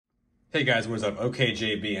Hey guys, what is up?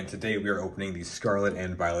 OKJB, and today we are opening the Scarlet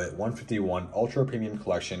and Violet 151 Ultra Premium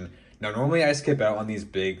Collection. Now, normally I skip out on these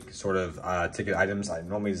big sort of ticket items. I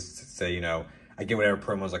normally just say, I get whatever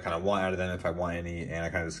promos I kind of want out of them if I want any, and I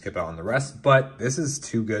kind of skip out on the rest. But this is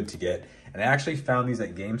too good to get, and I actually found these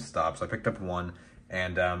at GameStop, so I picked up one,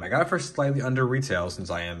 and I got it for slightly under retail since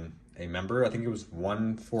I am a member. I think it was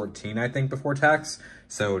 $114, I think, before tax,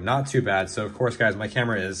 so not too bad. So of course, guys, my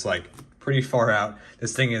camera is like pretty far out.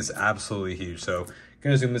 This thing is absolutely huge, so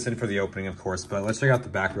gonna zoom this in for the opening, of course, but let's check out the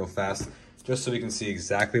back real fast just so we can see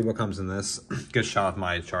exactly what comes in this. Good shot of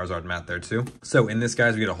my Charizard mat there too. So in this,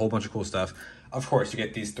 guys, we get a whole bunch of cool stuff. Of course, you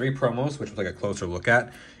get these 3 promos, which we'll take a closer look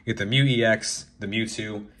at. You get the Mew EX, the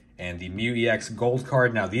Mewtwo, and the Mew EX Gold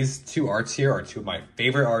card. Now, these 2 arts here are 2 of my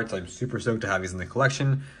favorite arts. I'm super stoked to have these in the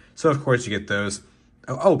collection. So of course you get those.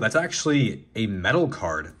 Oh, that's actually a metal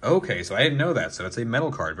card. Okay, so I didn't know that. So it's a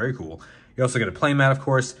metal card. Very cool. You also get a playmat, of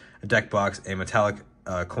course, a deck box, a metallic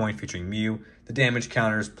coin featuring Mew, the damage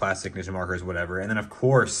counters, plastic ninja markers, whatever. And then, of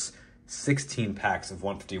course, 16 packs of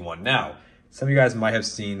 151. Now, some of you guys might have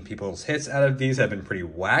seen people's hits out of these have been pretty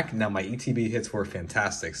whack. Now, my ETB hits were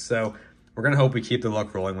fantastic. So we're going to hope we keep the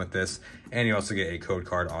luck rolling with this. And you also get a code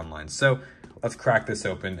card online. So let's crack this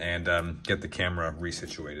open and get the camera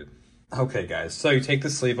resituated. Okay, guys, so you take the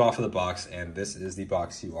sleeve off of the box, and this is the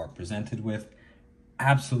box you are presented with.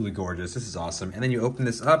 Absolutely gorgeous. This is awesome. And then you open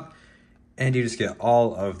this up, and you just get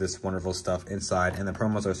all of this wonderful stuff inside, and the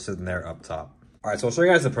promos are sitting there up top. All right, so I'll show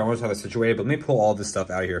you guys the promos, how they're situated, but let me pull all this stuff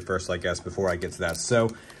out of here first, I guess, before I get to that. So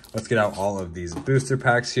let's get out all of these booster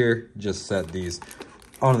packs here. Just set these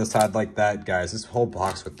on the side like that. Guys, this whole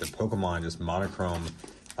box with the Pokemon just monochrome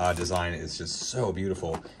design is just so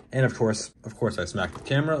beautiful. And of course I smacked the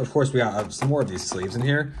camera. Of course, we got some more of these sleeves in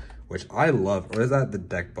here, which I love. Or is that the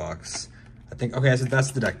deck box? I think, okay,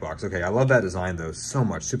 that's the deck box. Okay, I love that design though so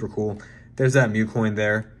much, super cool. There's that Mew coin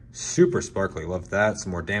there, super sparkly, love that.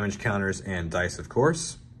 Some more damage counters and dice, of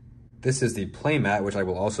course. This is the playmat, which I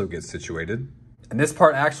will also get situated. And this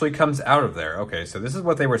part actually comes out of there. Okay, so this is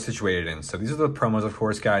what they were situated in. So these are the promos, of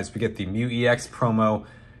course, guys. We get the Mew EX promo,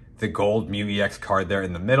 the gold Mew EX card there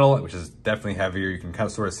in the middle, which is definitely heavier. You can kind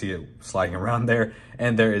of sort of see it sliding around there.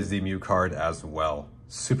 And there is the Mew card as well.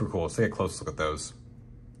 Super cool. Let's take a close look at those.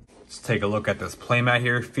 Let's take a look at this playmat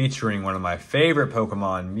here featuring one of my favorite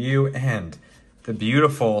Pokemon, Mew, and the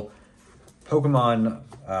beautiful Pokemon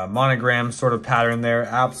monogram sort of pattern there.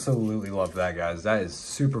 Absolutely love that, guys. That is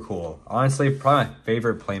super cool. Honestly, probably my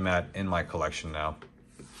favorite playmat in my collection now.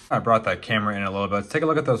 I brought that camera in a little bit. Let's take a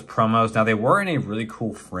look at those promos. Now, they were in a really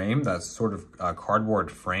cool frame, that sort of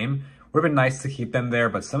cardboard frame. Would have been nice to keep them there,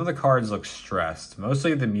 but some of the cards look stressed.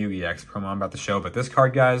 Mostly the Mew EX promo I'm about to show, but this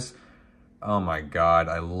card, guys, oh my god,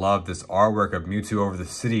 I love this artwork of Mewtwo over the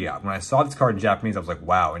city. When I saw this card in Japanese, I was like,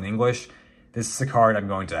 wow. In English, this is a card I'm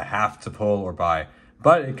going to have to pull or buy.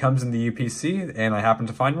 But it comes in the UPC, and I happen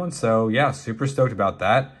to find one, so yeah, super stoked about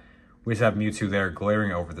that. We just have Mewtwo there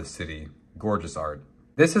glaring over the city. Gorgeous art.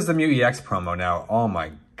 This is the Mew EX promo now. Oh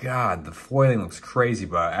my god, the foiling looks crazy,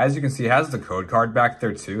 but as you can see, it has the code card back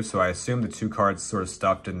there too, so I assume the 2 cards sort of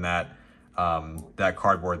stuffed in that that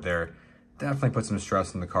cardboard there. Definitely put some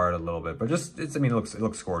stress on the card a little bit, but just, it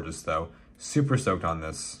looks gorgeous though. Super stoked on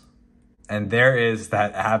this. And there is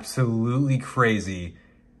that absolutely crazy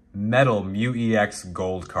metal Mew EX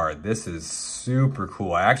gold card. This is super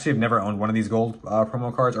cool. I actually have never owned one of these gold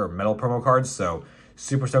promo cards or metal promo cards, so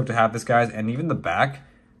super stoked to have this, guys. And even the back,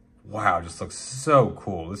 wow, just looks so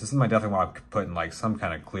cool. This is something I definitely want to put in like some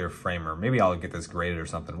kind of clear frame, or maybe I'll get this graded or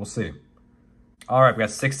something. We'll see. All right, we got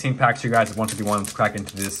 16 packs, you guys, of 151. Let's crack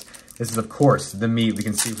into this. This is, of course, the meat. We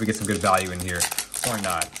can see if we get some good value in here or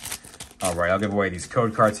not. All right, I'll give away these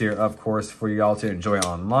code cards here, of course, for you all to enjoy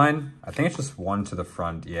online. I think it's just 1 to the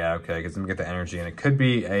front. Yeah, okay, because then we get the energy, and it could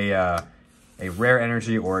be a rare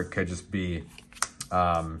energy, or it could just be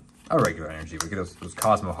a regular energy. We get those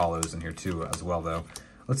Cosmo Hollows in here too, as well, though.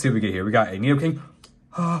 Let's see what we get here. We got a Nidoking.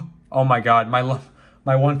 Oh my god, my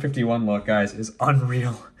 151 look, guys, is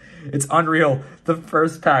unreal. It's unreal. The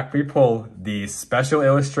first pack, we pull the special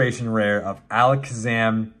illustration rare of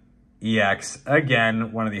Alakazam EX.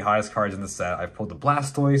 Again, one of the hottest cards in the set. I've pulled the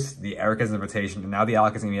Blastoise, the Erika's Invitation, and now the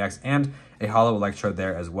Alakazam EX, and a Hollow Electrode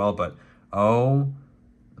there as well. But oh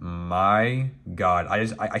my god,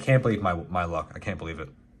 I can't believe my luck. I can't believe it.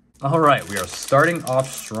 All right, we are starting off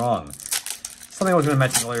strong. Something I was going to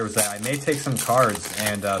mention earlier was that I may take some cards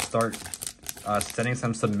and start sending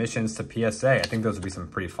some submissions to PSA. I think those would be some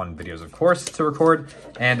pretty fun videos, of course, to record.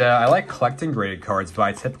 And I like collecting graded cards, but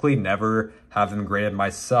I typically never have them graded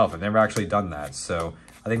myself. I've never actually done that. So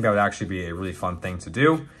I think that would actually be a really fun thing to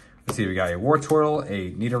do. Let's see, we got a War Turtle,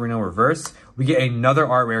 a Nidorino reverse. We get another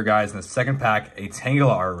art rare, guys, in the second pack, a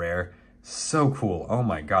Tangela art rare. So cool. Oh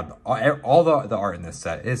my god. All the art in this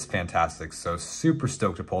set is fantastic. So super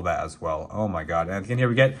stoked to pull that as well. Oh my god. And again, here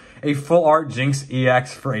we get a full art Jinx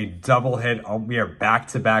EX for a double hit. Oh, we are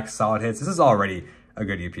back-to-back solid hits. This is already a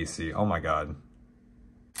good UPC. Oh my god.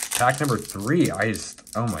 Pack number 3.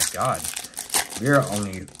 Oh my god. We are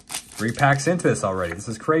only 3 packs into this already. This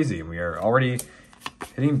is crazy. We are already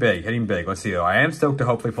hitting big, hitting big. Let's see though. I am stoked to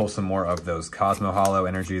hopefully pull some more of those Cosmo Hollow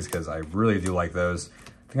energies because I really do like those.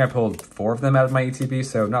 I think I pulled 4 of them out of my ETB,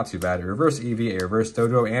 so not too bad. A reverse Eevee, a reverse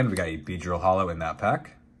Dodo, and we got a Beedrill Hollow in that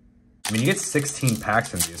pack. I mean, you get 16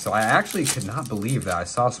 packs in these, so I actually could not believe that. I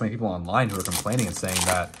saw so many people online who were complaining and saying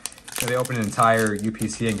that they opened an entire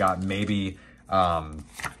UPC and got maybe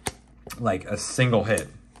like a single hit,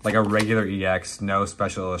 like a regular EX, no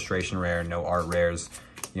special illustration rare, no art rares.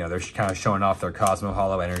 You know, they're kind of showing off their Cosmo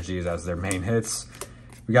Hollow energies as their main hits.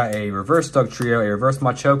 We got a reverse Dugtrio, a reverse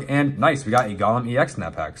Machoke, and nice, we got a Golem EX in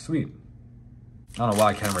that pack. Sweet. I don't know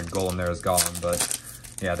why I can't remember Golem there as Golem, but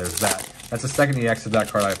yeah, there's that. That's the second EX of that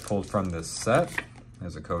card I pulled from this set.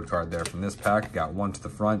 There's a code card there from this pack. Got one to the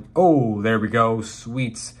front. Oh, there we go.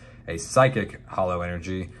 Sweet. A Psychic Hollow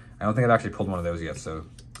Energy. I don't think I've actually pulled one of those yet, so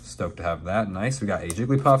stoked to have that. Nice. We got a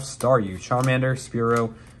Jigglypuff, Staryu, Charmander,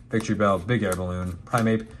 Spearow, Victory Bell, Big Air Balloon,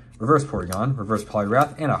 Primeape, reverse Porygon, reverse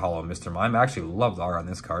Poliwrath, and a hollow Mr. Mime. I actually love the art on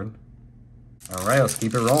this card. All right, let's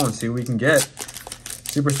keep it rolling, see what we can get.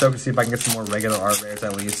 Super stoked to see if I can get some more regular art rares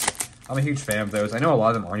at least. I'm a huge fan of those. I know a lot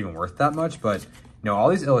of them aren't even worth that much, but you know, all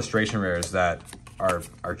these illustration rares that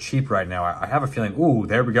are cheap right now, I have a feeling, ooh,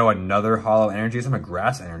 there we go, another hollow energy. Some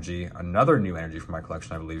grass energy, another new energy for my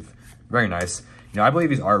collection, I believe. Very nice. You know, I believe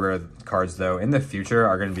these art rare cards, though, in the future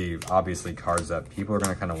are going to be obviously cards that people are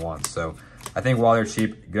going to kind of want. So I think while they're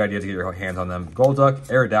cheap, good idea to get your hands on them. Golduck,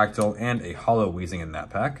 Aerodactyl, and a hollow Weezing in that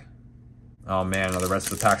pack. Oh man, the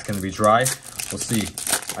rest of the pack's going to be dry. We'll see.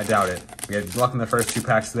 I doubt it. We had luck in the first 2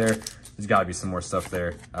 packs there. There's got to be some more stuff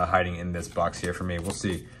there hiding in this box here for me. We'll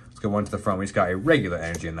see. Let's go one to the front. We just got a regular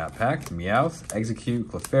energy in that pack. Meowth, Execute,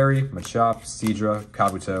 Clefairy, Machop, Seadra,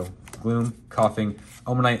 Kabuto, Gloom, Coughing,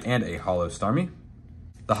 Omanite, and a hollow Starmie.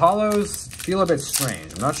 The hollows feel a bit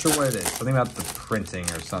strange. I'm not sure what it is. Something about the printing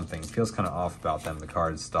or something. It feels kind of off about them, the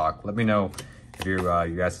card stock. Let me know if you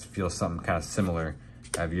guys feel something kind of similar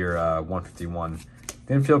of your 151.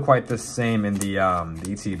 Didn't feel quite the same in the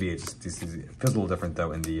ETB. It feels a little different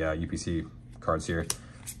though in the UPC cards here.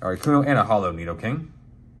 All right, Kuno and a hollow Nidoking.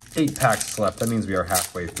 8 packs left. That means we are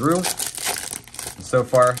halfway through. And so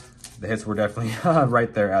far, the hits were definitely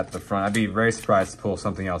right there at the front. I'd be very surprised to pull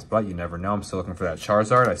something else, but you never know. I'm still looking for that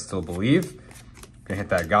Charizard. I still believe. Gonna hit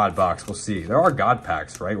that God box. We'll see. There are God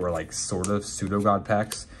packs, right? Or like sort of pseudo God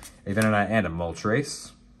packs. A Venonat and a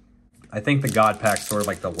Moltres. I think the God pack, sort of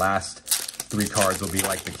like the last 3 cards, will be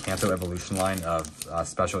like the Kanto Evolution line of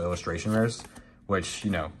special illustration rares, which,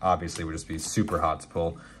 you know, obviously would just be super hot to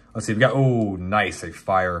pull. Let's see. We got, oh, nice. A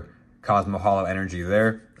Fire Cosmo Hollow Energy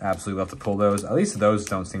there. Absolutely love to pull those. At least those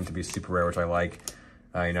don't seem to be super rare, which I like.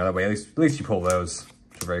 You know, that way at least you pull those,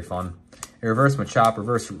 which are very fun. A reverse Machop,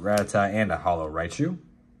 reverse Rattata, and a hollow Raichu.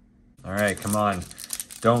 All right, come on.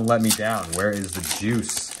 Don't let me down. Where is the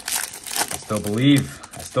juice? I still believe.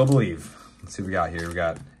 I still believe. Let's see what we got here. We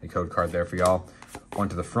got a code card there for y'all. One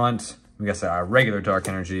to the front. We got a regular Dark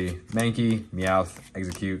Energy, Mankey, Meowth,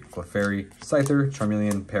 Execute, Clefairy, Scyther,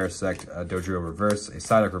 Charmeleon, Parasect, a Dodrio reverse, a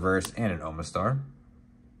Psyduck reverse, and an Omastar.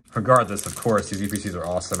 Regardless, of course, these UPCs are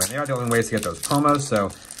awesome, and they are the only ways to get those promos, so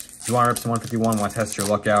if you want to rip some 151, want to test your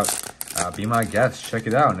luck out, be my guest, check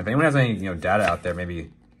it out. And if anyone has any data out there,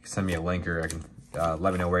 maybe send me a link, or I can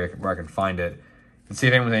let me know where I can find it. And see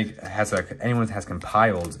if anyone has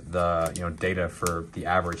compiled the data for the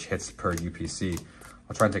average hits per UPC.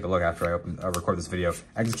 I'll try and take a look after I record this video.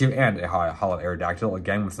 Execute and a hollow Aerodactyl,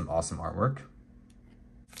 again with some awesome artwork.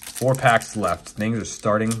 4 packs left. Things are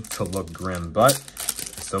starting to look grim, but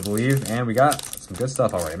I still believe, and we got some good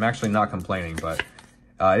stuff already. I'm actually not complaining, but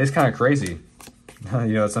it is kind of crazy.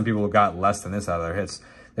 Some people have got less than this out of their hits.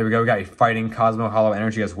 There we go. We got a Fighting Cosmo Hollow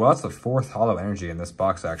Energy as well. It's the 4th Hollow Energy in this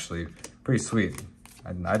box, actually. Pretty sweet.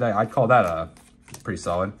 I'd call that pretty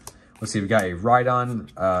solid. Let's see. We got a Rhydon,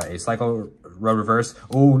 a Cycle Road Reverse.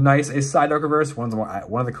 Oh, nice. A Psyduck Reverse. One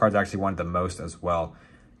of the cards I actually wanted the most as well.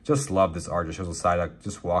 Just love this art. Just shows a Psyduck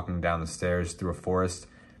just walking down the stairs through a forest.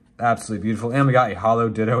 Absolutely beautiful. And we got a hollow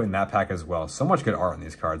Ditto in that pack as well. So much good art in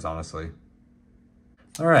these cards, honestly.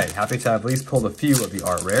 All right. Happy to have at least pulled a few of the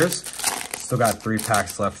art rares. Still got 3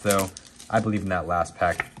 packs left, though. I believe in that last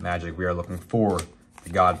pack magic. We are looking for the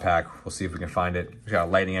God Pack. We'll see if we can find it. We got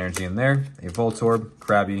Lightning Energy in there, a Voltorb,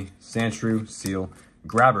 Krabby, Sandshrew, Seal,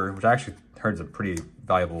 Grabber, which I actually heard is a pretty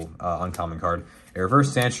valuable uncommon card, a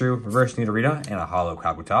Reverse Sandshrew, Reverse Nidorina, and a Holo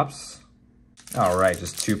Kabutops. All right,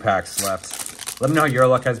 just 2 packs left. Let me know how your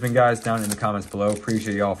luck has been, guys, down in the comments below.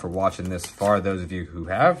 Appreciate y'all for watching this far. Those of you who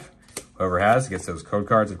have, whoever has, gets those code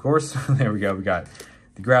cards, of course. There we go. We got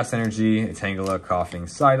the Grass Energy, a Tangela, Coughing,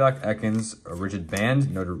 Psyduck, Ekans, a Rigid Band,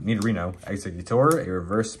 Nidorino, Exeggutor, a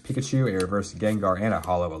Reverse Pikachu, a Reverse Gengar, and a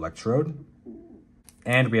Holo Electrode.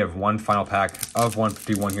 And we have one final pack of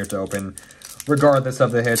 151 here to open. Regardless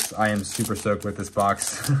of the hits, I am super stoked with this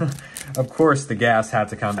box. Of course, the gas had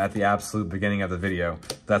to come at the absolute beginning of the video.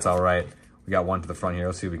 That's all right. We got one to the front here.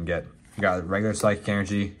 Let's see what we can get. We got regular Psychic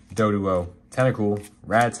Energy, Doduo, Tentacool,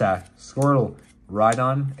 Rattata, Squirtle,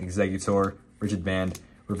 Rhydon, Exeggutor, Rigid Band,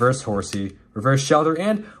 Reverse Horsey, Reverse Shelter,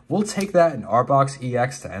 and we'll take that in Arbok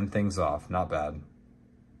EX to end things off. Not bad.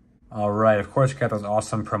 All right, of course, we got those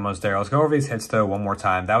awesome promos there. Let's go over these hits, though, one more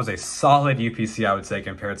time. That was a solid UPC, I would say,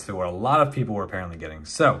 compared to what a lot of people were apparently getting.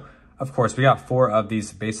 So, of course, we got 4 of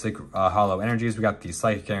these basic Holo Energies. We got the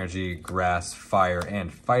Psychic Energy, Grass, Fire,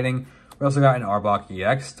 and Fighting. We also got an Arbok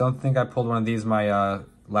EX. Don't think I pulled one of these in my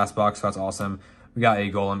last box, so that's awesome. We got a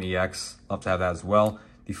Golem EX. Love to have that as well.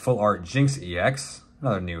 The Full Art Jinx EX.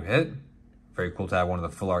 Another new hit. Very cool to have one of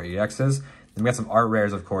the Full Art EXs. Then we got some Art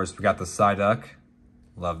Rares, of course. We got the Psyduck.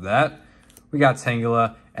 Love that. We got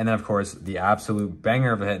Tangela, and then, of course, the absolute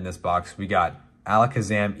banger of a hit in this box. We got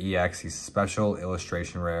Alakazam EX, he's special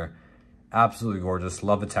illustration rare. Absolutely gorgeous.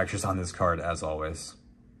 Love the textures on this card, as always.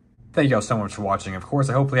 Thank you all so much for watching. Of course,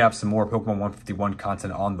 I hopefully have some more Pokemon 151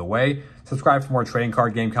 content on the way. Subscribe for more trading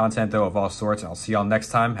card game content, though, of all sorts, and I'll see y'all next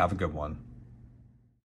time. Have a good one.